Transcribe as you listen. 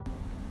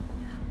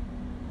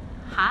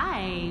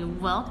Hi,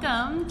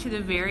 welcome to the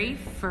very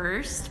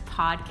first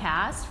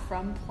podcast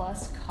from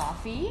Plus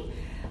Coffee.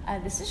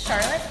 This is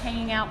Charlotte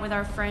hanging out with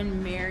our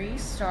friend Mary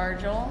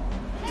Stargell.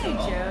 Hey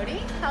Jody,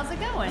 how's it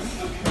going?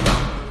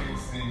 Looking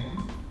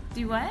scene.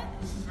 Do what?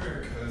 This is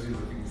very cozy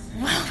looking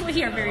scene. Well,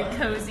 we are very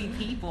cozy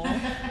people.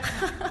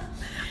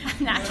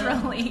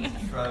 Naturally.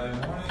 Friday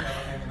morning, I'm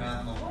hanging out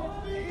in the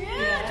lobby.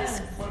 Yeah,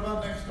 just. What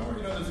about next door?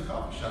 You know, there's a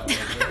coffee shop over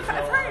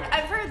there.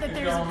 I've heard that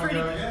there's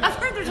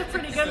a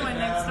pretty good one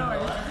next door.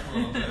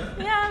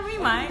 Yeah, we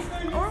might.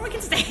 Or we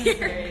can stay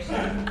here.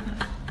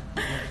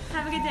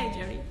 Have a good day,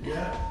 Jody.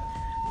 Yeah.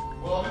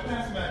 Well, I'll be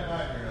passing back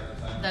by here another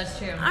time. That's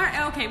true. All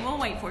right, okay, we'll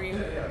wait for you.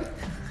 Yeah.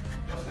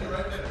 I'll stay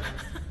right there.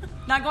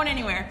 Not going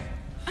anywhere.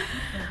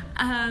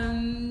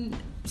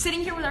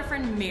 Sitting here with our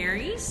friend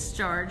Mary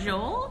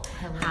Stargell.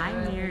 Hello, Hi,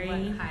 Mary.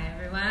 everyone. Hi,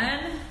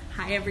 everyone.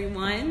 Hi,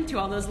 everyone, to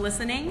all those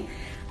listening.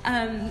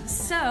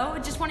 So,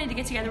 just wanted to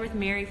get together with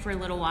Mary for a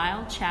little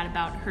while, chat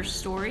about her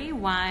story,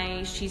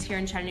 why she's here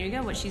in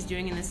Chattanooga, what she's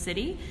doing in the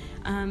city.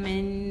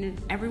 And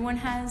everyone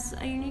has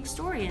a unique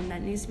story, and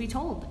that needs to be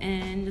told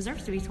and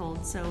deserves to be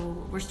told.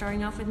 So, we're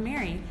starting off with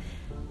Mary.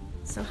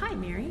 So, hi,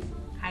 Mary.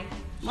 Hi.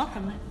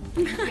 Welcome.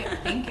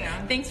 Thank you.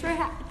 Thanks for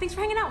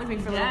hanging out with me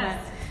for a little bit.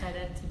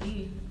 Excited to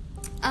be.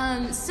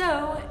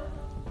 So,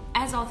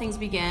 as all things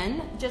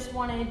begin, just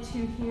wanted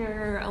to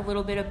hear a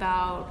little bit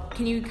about,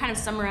 can you kind of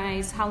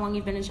summarize how long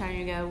you've been in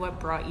Chattanooga, what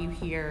brought you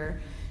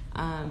here?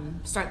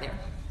 Start there.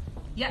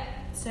 Yep.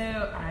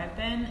 So I've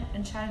been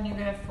in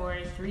Chattanooga for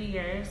 3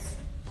 years.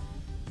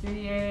 3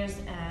 years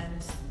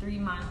and 3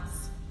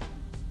 months.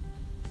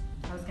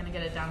 I was going to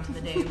get it down to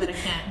the day, but I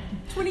can't.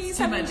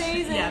 27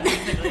 days in. Yeah,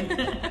 basically.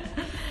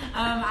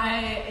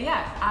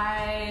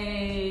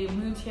 I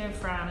moved here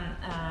from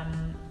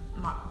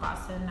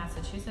Boston,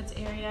 Massachusetts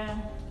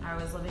area. I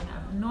was living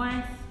up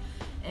north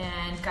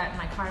and got in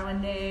my car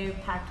one day,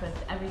 packed with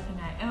everything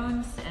I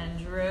owned, and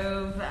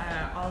drove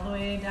all the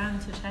way down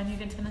to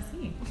Chattanooga,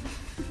 Tennessee.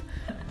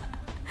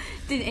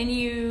 And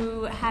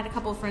you had a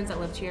couple of friends that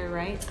lived here,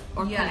 right?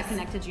 Or Yes. kind of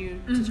connected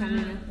you to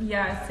Chattanooga?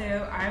 Yeah,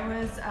 so I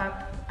was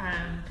up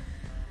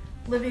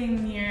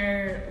living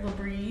near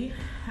L'Abri,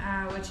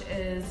 which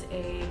is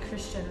a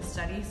Christian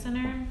study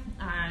center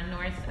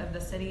north of the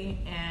city,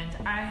 and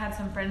I had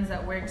some friends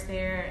that worked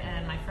there,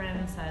 and my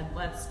friend said,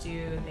 let's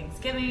do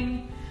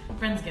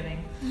Friendsgiving,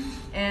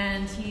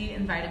 and he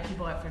invited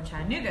people up from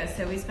Chattanooga,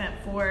 so we spent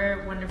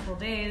 4 wonderful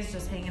days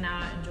just hanging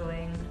out,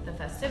 enjoying the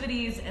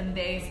festivities, and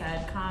they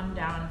said, come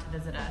down to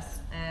visit us,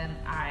 and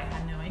I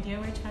had no idea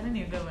where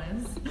Chattanooga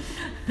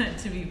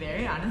was, to be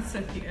very honest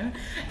with you,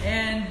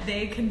 and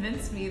they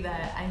convinced me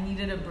that I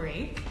needed a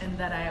break, and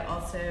that I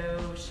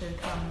also should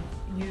come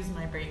use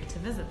my break to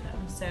visit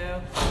them,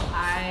 so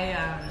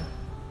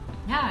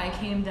I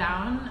came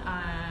down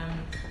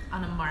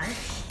on a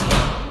March,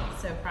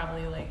 so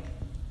probably like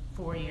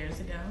 4 years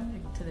ago,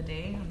 like to the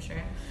day, I'm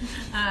sure.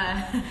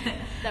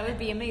 That would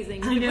be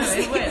amazing. I know,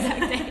 it would.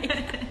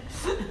 Exact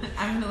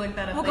I'm going to look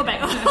that up. We'll go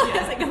back.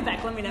 As I go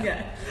back, let me know.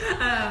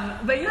 Yeah.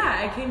 But yeah,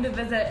 I came to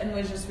visit and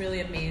was just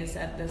really amazed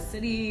at the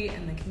city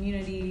and the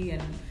community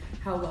and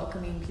how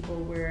welcoming people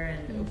were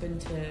and open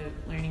to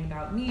learning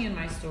about me and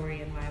my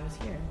story and why I was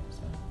here.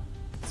 So.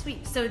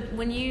 Sweet. So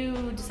when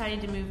you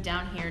decided to move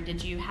down here,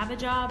 did you have a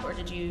job or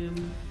did you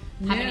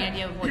have any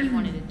idea of what you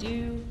wanted to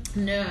do?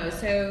 No.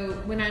 So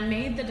when I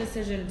made the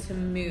decision to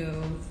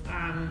move,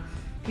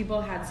 people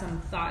had some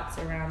thoughts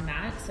around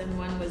that. And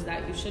one was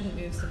that you shouldn't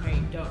move somewhere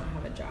you don't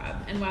have a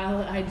job. And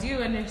while I do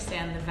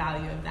understand the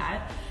value of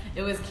that,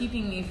 it was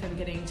keeping me from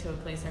getting to a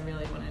place I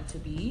really wanted to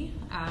be.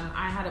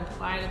 I had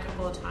applied a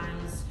couple of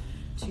times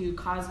to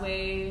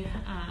Causeway,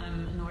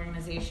 an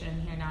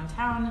organization here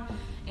downtown,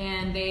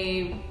 and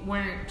they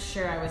weren't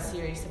sure I was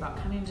serious about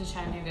coming to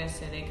Chattanooga,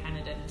 so they kind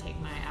of didn't take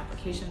my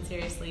application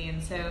seriously.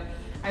 And so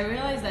I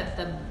realized that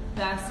the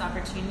best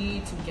opportunity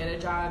to get a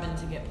job and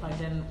to get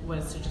plugged in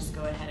was to just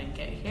go ahead and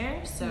get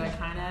here. So I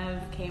kind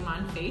of came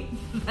on faith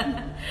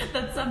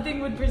that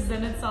something would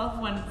present itself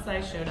once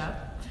I showed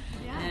up.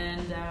 Yeah.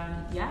 And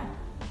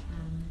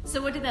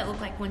So what did that look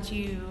like once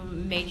you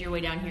made your way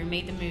down here,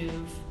 made the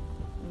move?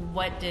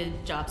 What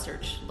did job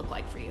search look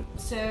like for you?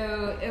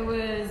 So it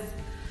was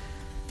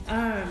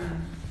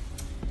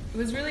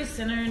really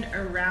centered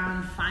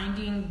around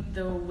finding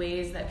the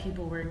ways that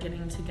people were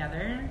getting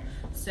together.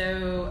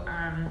 So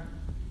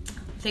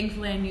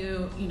thankfully I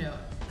knew,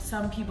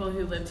 some people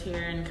who lived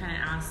here and kind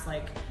of asked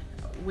like,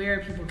 where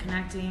are people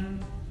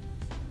connecting?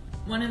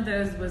 One of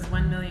those was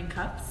 1 Million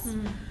Cups.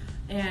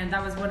 And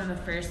that was one of the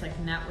first like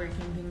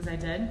networking things I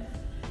did.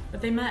 But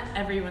they met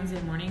every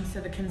Wednesday morning,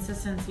 so the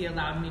consistency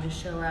allowed me to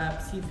show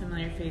up, see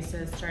familiar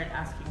faces, start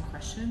asking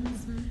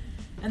questions.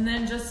 And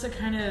then just to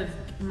kind of,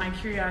 my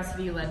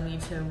curiosity led me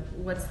to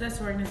what's this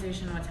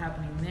organization, what's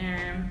happening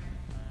there.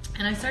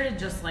 And I started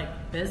just like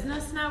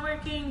business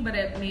networking, but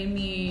it made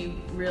me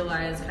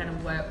realize kind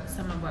of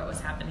some of what was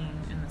happening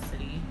in the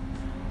city.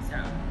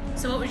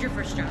 So what was your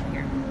first job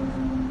here?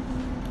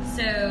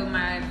 So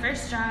my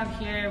first job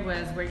here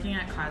was working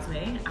at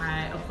Causeway.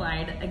 I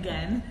applied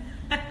again.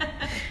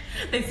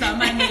 They saw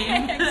my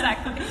name.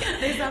 Exactly.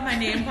 They saw my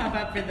name pop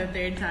up for the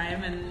third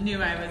time and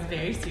knew I was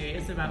very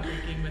serious about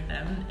working with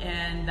them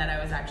and that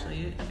I was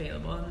actually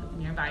available and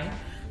nearby.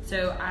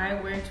 So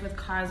I worked with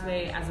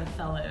Causeway as a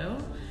fellow,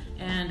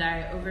 and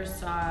I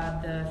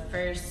oversaw the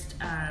first,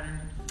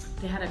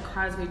 they had a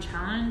Causeway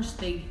Challenge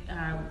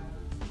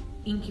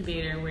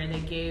incubator where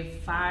they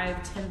gave 5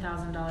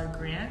 $10,000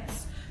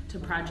 grants to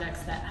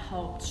projects that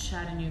helped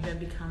Chattanooga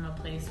become a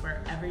place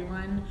where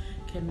everyone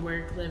can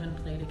work, live, and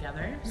play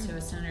together. So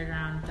it's centered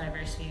around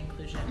diversity and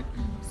inclusion.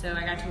 So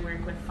I got to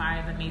work with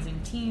 5 amazing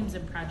teams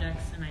and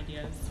projects and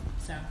ideas.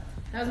 So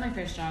that was my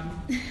first job.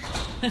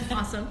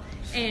 Awesome.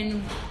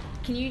 And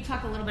can you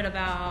talk a little bit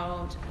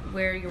about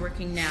where you're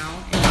working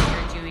now and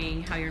what you're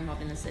doing, how you're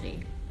involved in the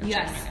city of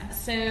Chattanooga?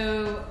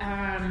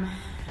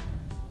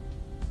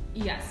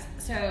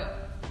 So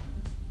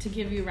to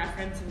give you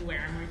reference of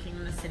where I'm working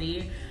in the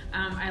city,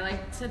 I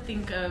like to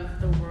think of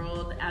the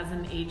world as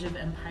an Age of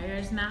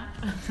Empires map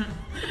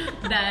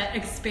that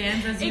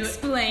expands as you...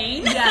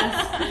 Explain.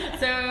 Yes.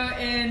 So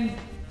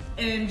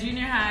in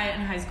junior high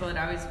and high school, I'd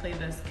always play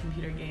this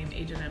computer game,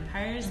 Age of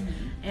Empires,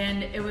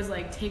 and it was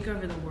like take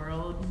over the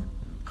world,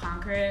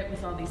 conquer it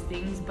with all these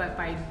things, but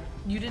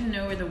you didn't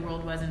know where the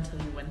world was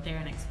until you went there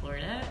and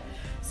explored it.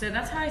 So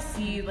that's how I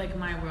see like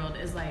my world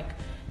is like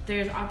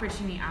there's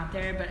opportunity out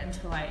there, but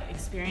until I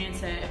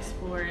experience it,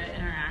 explore it,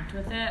 interact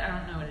with it, I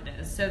don't know what it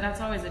is. So that's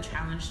always a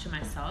challenge to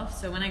myself.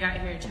 So when I got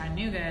here at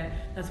Chattanooga,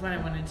 that's what I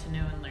wanted to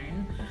know and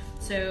learn.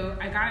 So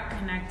I got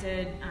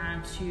connected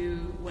to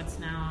what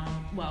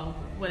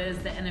is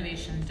the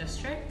Innovation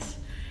District,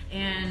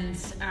 and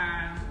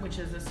which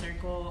is a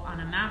circle on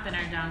a map in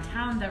our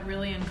downtown that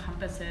really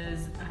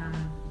encompasses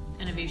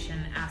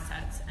innovation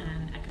assets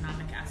and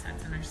economic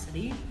assets in our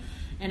city.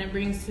 And it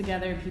brings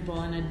together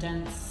people in a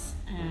dense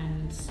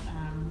and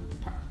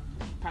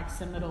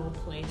proximal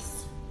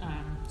place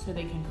so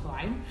they can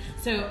collide.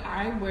 So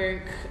I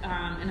work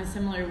in a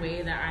similar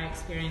way that I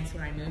experienced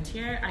when I moved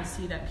here. I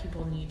see that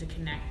people need to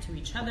connect to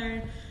each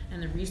other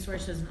and the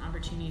resources and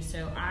opportunities.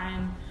 So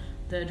I'm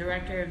the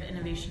Director of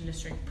Innovation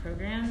District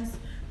Programs,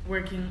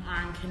 working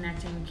on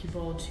connecting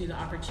people to the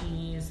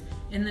opportunities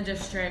in the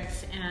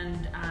district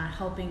and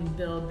helping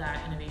build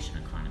that innovation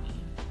economy.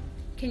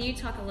 Can you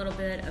talk a little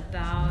bit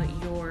about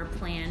your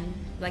plan?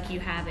 Like you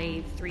have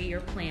a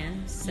 3-year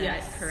plan set,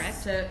 yes. Correct?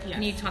 So, yes.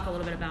 Can you talk a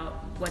little bit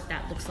about what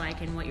that looks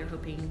like and what you're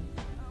hoping,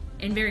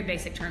 in very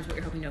basic terms, what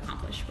you're hoping to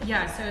accomplish?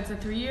 So it's a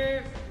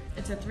 3-year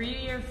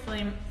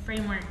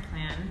framework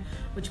plan,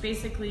 which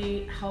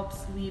basically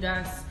helps lead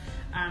us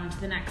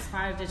to the next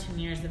 5 to 10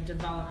 years of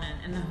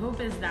development. And the hope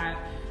is that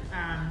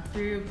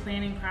through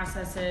planning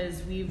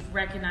processes, we've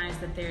recognized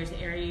that there's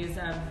areas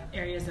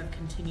of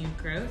continued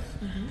growth,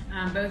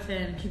 both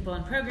in people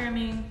and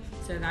programming,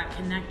 so that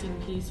connecting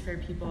piece for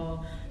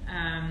people,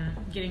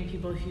 getting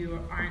people who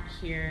aren't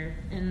here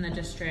in the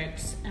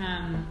district.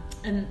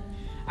 And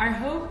our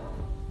hope,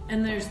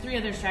 and there's 3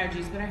 other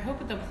strategies, but our hope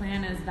with the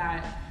plan is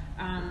that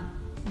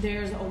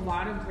there's a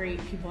lot of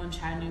great people in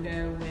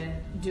Chattanooga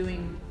with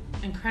doing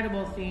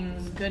incredible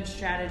things, good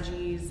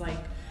strategies, like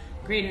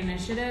great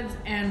initiatives,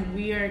 and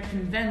we are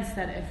convinced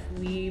that if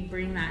we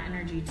bring that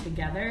energy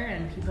together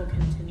and people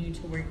continue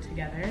to work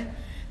together,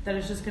 that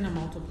it's just going to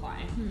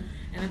multiply.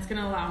 And it's going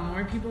to allow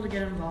more people to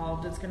get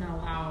involved, it's going to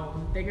allow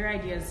bigger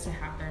ideas to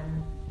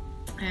happen,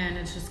 and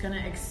it's just going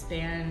to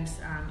expand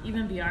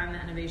even beyond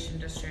the Innovation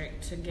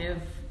District to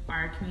give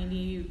our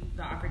community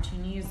the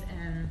opportunities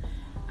and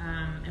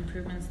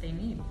improvements they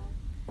need.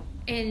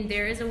 And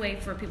there is a way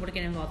for people to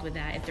get involved with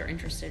that if they're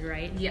interested,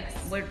 right? Yes.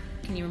 What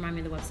can you remind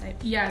me of the website?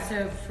 Yeah,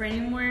 so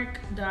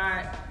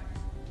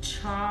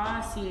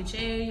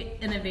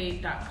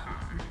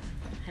framework.chainnovate.com.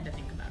 Had to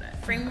think about it.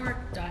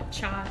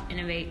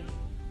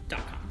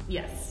 Framework.chainnovate.com.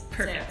 Yes.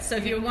 Perfect. So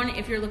if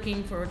you're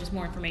looking for just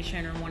more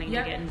information or wanting to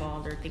get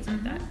involved or things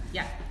like that.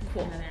 Yeah.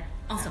 Cool.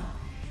 Awesome.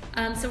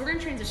 So we're going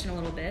to transition a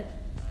little bit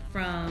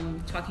from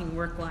talking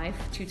work life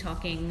to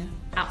talking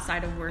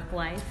outside of work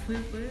life.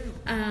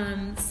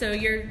 So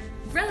you're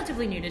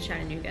relatively new to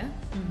Chattanooga,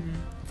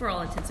 for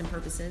all intents and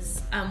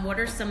purposes. What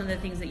are some of the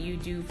things that you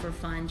do for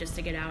fun just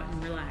to get out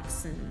and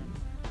relax?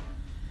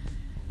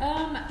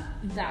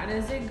 That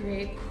is a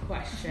great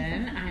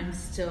question. I'm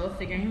still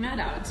figuring that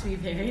out, to be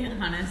very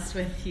honest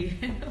with you.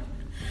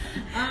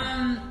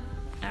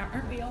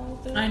 Aren't we all?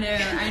 I know.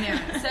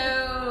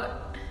 So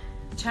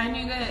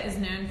Chattanooga is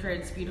known for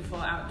its beautiful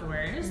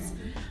outdoors.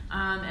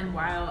 And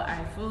while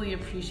I fully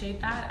appreciate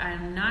that,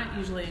 I'm not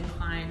usually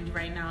inclined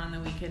right now on the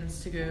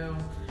weekends to go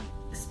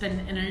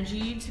spend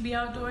energy to be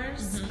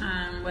outdoors,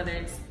 whether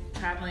it's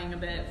traveling a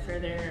bit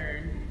further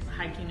or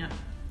hiking up.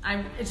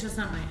 It's just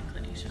not my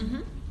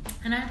inclination.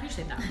 And I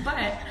appreciate that.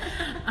 But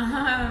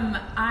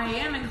I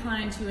am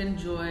inclined to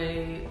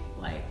enjoy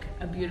like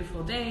a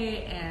beautiful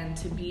day and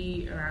to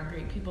be around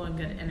great people and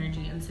good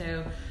energy. And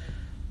so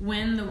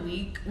when the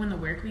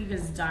work week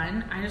is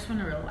done, I just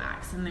want to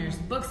relax, and there's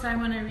books I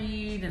want to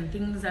read and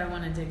things I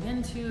want to dig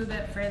into a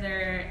bit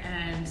further,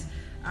 and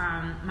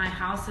my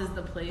house is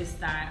the place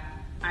that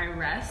I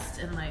rest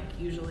and like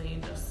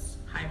usually just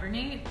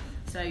hibernate.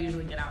 So I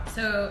usually get out.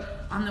 So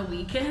on the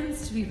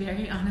weekends, to be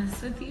very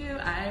honest with you,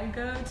 I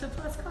go to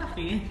Plus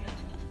Coffee.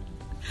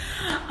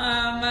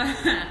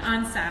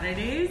 On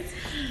Saturdays,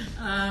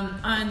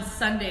 on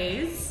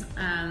Sundays,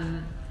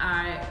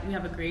 we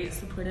have a great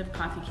supportive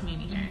coffee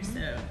community here.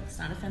 So it's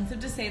not offensive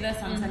to say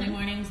this. On Sunday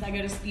mornings, I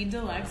go to Speed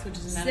Deluxe, which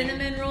is another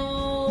cinnamon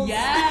rolls.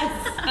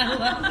 Yes, I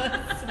love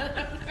those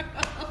cinnamon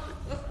rolls.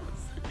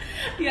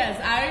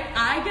 Yes,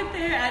 I get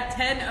there at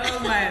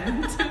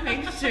 10:01 to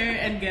make sure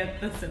and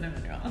get the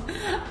cinnamon roll.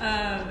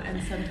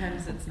 And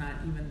sometimes it's not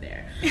even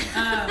there.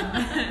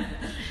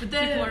 But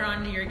then, People are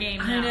on to your game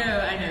now.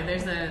 I know.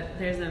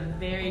 There's a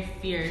very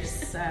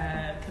fierce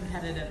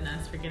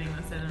competitiveness for getting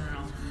the cinnamon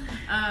roll.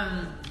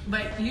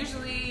 But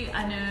usually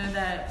I know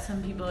that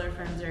some people or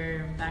friends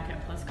are back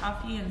at Plus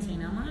Coffee in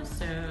St. Elmo,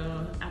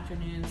 so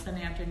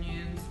Sunday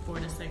afternoons, 4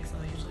 to 6,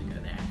 I'll usually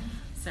go there.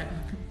 So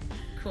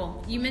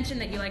Cool. You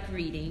mentioned that you like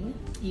reading.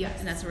 yes.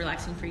 And that's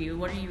relaxing for you.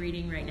 What are you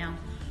reading right now?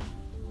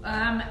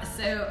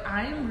 So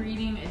I'm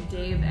reading a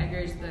Dave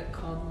Eggers book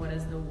called What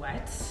is the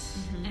What?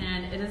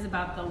 And it is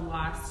about the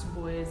lost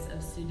boys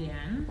of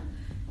Sudan.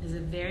 It's a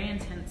very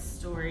intense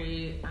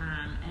story,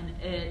 and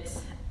it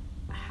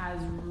has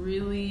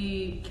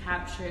really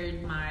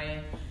captured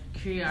my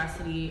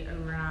curiosity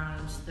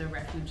around the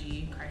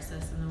refugee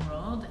crisis in the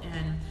world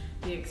and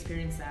the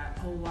experience that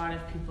a lot of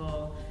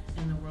people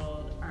in the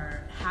world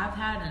have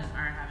had and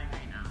are having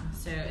right now.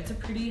 So it's a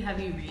pretty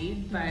heavy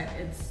read, but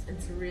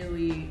it's a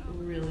really,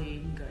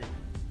 really good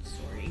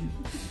story.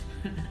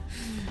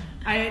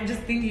 I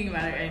just thinking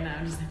about it right now,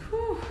 I'm just like,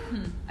 whew.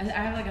 I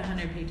have like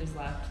 100 pages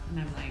left, and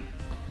I'm like,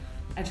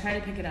 I try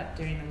to pick it up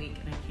during the week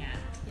and I can't.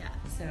 Yeah.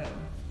 So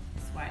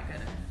that's why I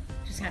gotta.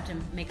 Just have to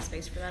make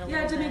space for that a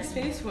Yeah, little to bit. make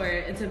space for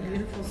it. It's a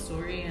beautiful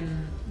story,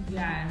 and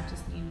I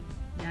just need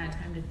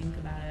time to think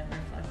about it and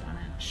reflect on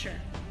it. Sure.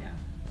 Yeah.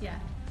 Yeah.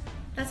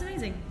 That's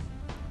amazing.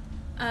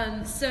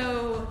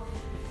 So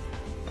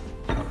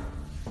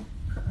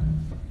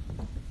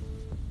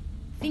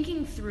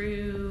thinking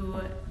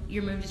through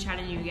your move to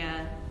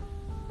Chattanooga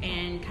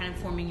and kind of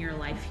forming your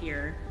life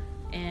here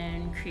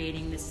and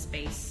creating this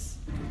space,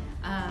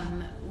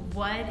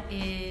 what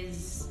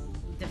is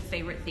the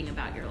favorite thing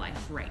about your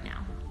life right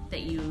now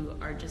that you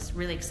are just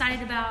really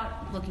excited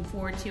about, looking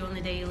forward to on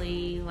the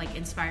daily, like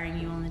inspiring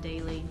you on the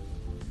daily?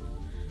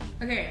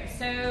 Okay,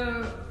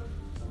 so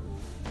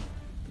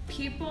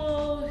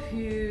people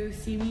who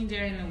see me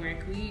during the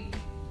work week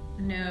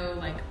know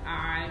like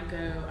I go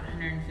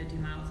 150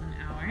 miles an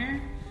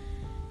hour,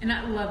 and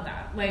I love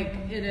that. Like,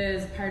 it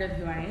is part of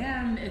who I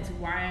am. It's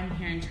why I'm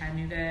here in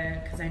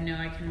Chattanooga, because I know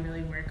I can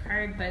really work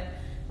hard. But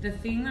the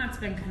thing that's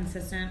been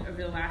consistent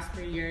over the last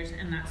 3 years,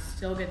 and that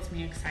still gets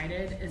me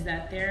excited, is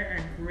that there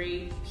are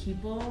great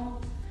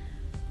people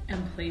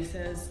and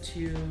places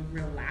to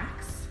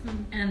relax,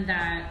 and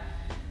that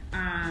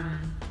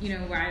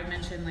where I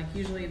mentioned, like,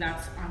 usually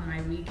that's on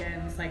my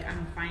weekends. Like,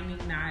 I'm finding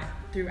that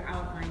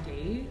throughout my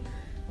day.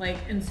 Like,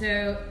 and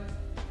so,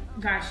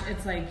 gosh,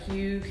 it's like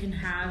you can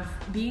have,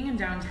 being in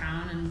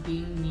downtown and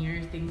being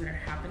near things that are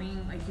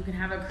happening, like you can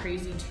have a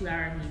crazy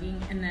 2-hour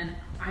meeting, and then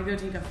I go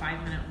take a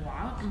 5-minute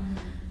walk,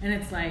 and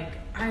it's like,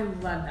 I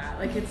love that.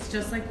 Like, it's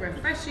just like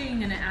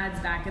refreshing, and it adds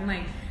back, and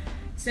like,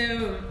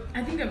 so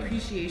I think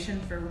appreciation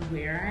for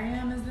where I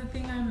am is the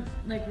thing I'm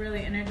like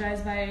really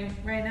energized by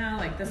right now.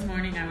 Like, this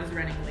morning I was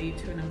running late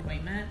to an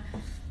appointment,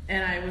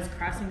 and I was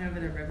crossing over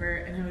the river,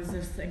 and it was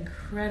this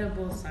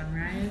incredible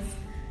sunrise,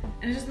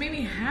 and it just made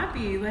me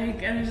happy.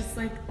 Like, and it's just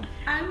like,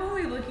 I'm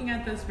only looking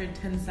at this for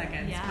 10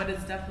 seconds, but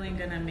it's definitely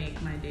gonna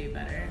make my day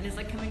better. And it's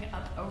like coming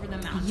up over the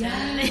mountain.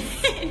 Yes.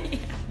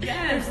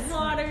 Yes. There's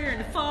water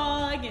and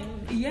fog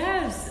and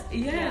Yes.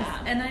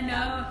 Yeah. And I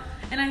know,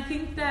 and I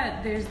think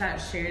that there's that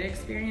shared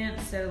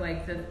experience. So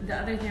like the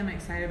other thing I'm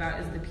excited about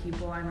is the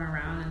people I'm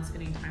around and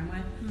spending time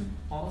with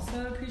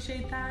also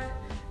appreciate that.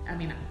 I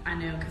mean, I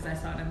know because I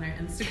saw it on their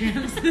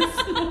Instagrams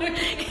this morning.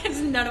 because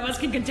none of us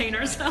can contain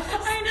ourselves.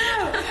 I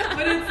know,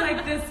 but it's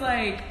like this,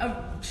 like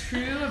a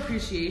true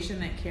appreciation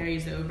that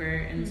carries over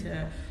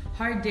into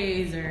hard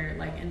days or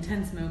like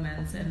intense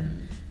moments,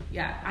 and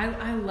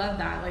I love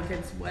that. Like,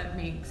 it's what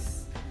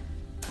makes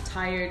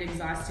tired,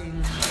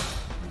 exhausting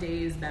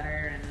days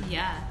better, and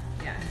Yeah.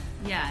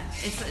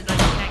 It's like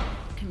that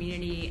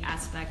community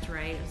aspect,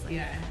 right? It's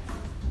like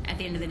at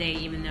the end of the day,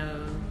 even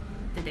though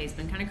the day's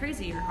been kind of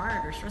crazy or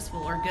hard or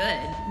stressful or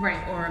good,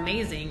 Right. or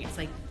amazing, it's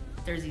like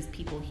there's these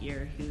people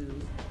here who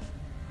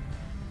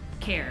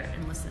care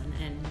and listen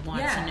and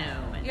want to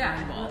know and are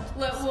involved.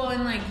 Well,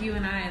 and like you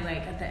and I,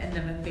 like at the end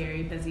of a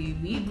very busy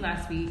week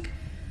last week,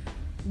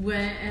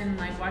 went and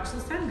like watched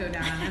the sun go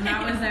down, and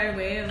that was our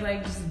way of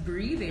like just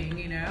breathing,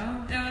 you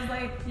know. And it was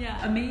like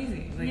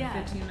amazing, like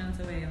 15 minutes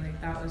away. Like,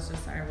 that was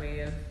just our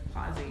way of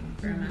pausing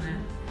for a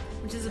minute,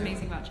 Which is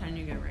amazing about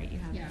Chattanooga, right? You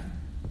have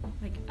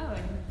like, oh,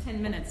 in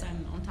 10 minutes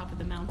I'm on top of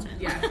the mountain.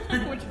 Yeah.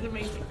 Which is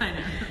amazing. I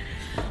know.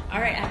 All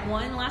right, I have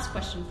one last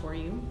question for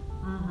you.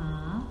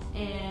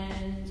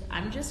 And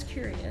I'm just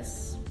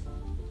curious,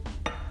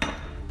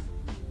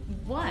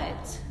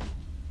 what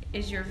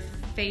is your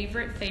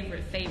favorite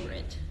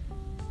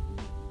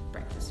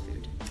breakfast?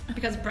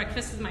 because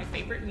breakfast is my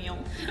favorite meal.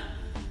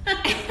 I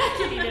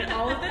can eat it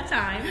all of the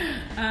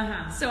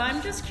time. So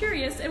I'm just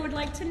curious and would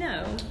like to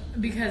know.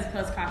 Because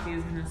Plus Coffee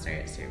is going to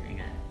start serving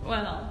it.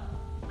 Well,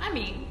 I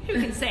mean, who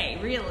can say,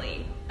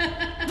 really?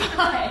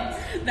 But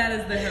that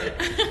is the hope.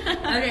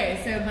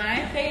 Okay, so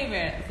my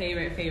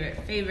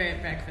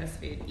favorite breakfast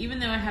food, even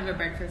though I have a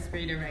breakfast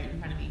burrito right in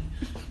front of me,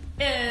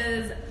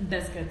 is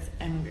biscuits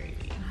and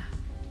gravy.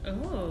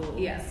 Oh.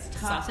 Yes.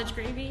 Sausage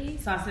gravy?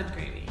 Sausage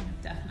gravy,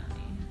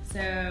 definitely.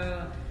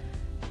 So,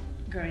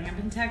 growing up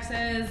in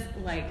Texas,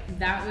 like,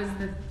 that was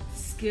the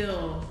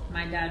skill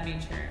my dad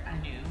made sure I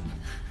knew.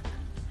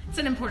 It's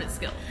an important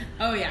skill.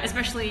 Oh, yeah.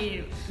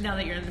 Especially now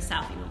that you're in the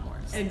South even more.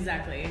 So.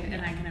 Exactly.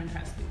 And I can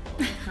impress people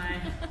with my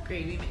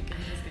gravy making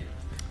biscuits.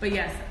 But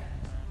yes,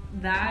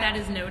 that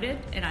is noted,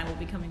 and I will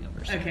be coming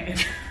over soon. Okay.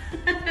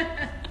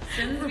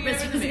 For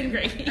biscuits and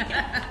gravy.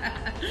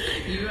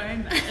 You are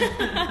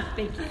invited.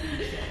 Thank you.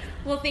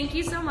 Well, thank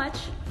you so much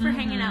for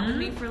hanging out with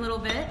me for a little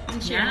bit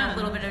and sharing a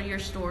little bit of your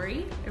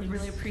story. I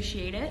really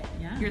appreciate it.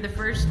 Yeah. You're the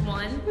first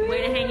one.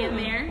 Way to hang in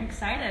there.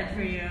 Excited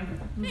for you.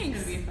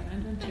 Thanks. This is going to be a fun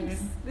adventure.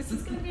 Thanks. This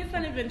is going to be a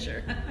fun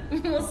adventure.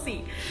 We'll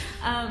see.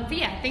 But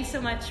yeah, thanks so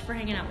much for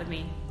hanging out with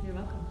me. You're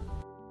welcome.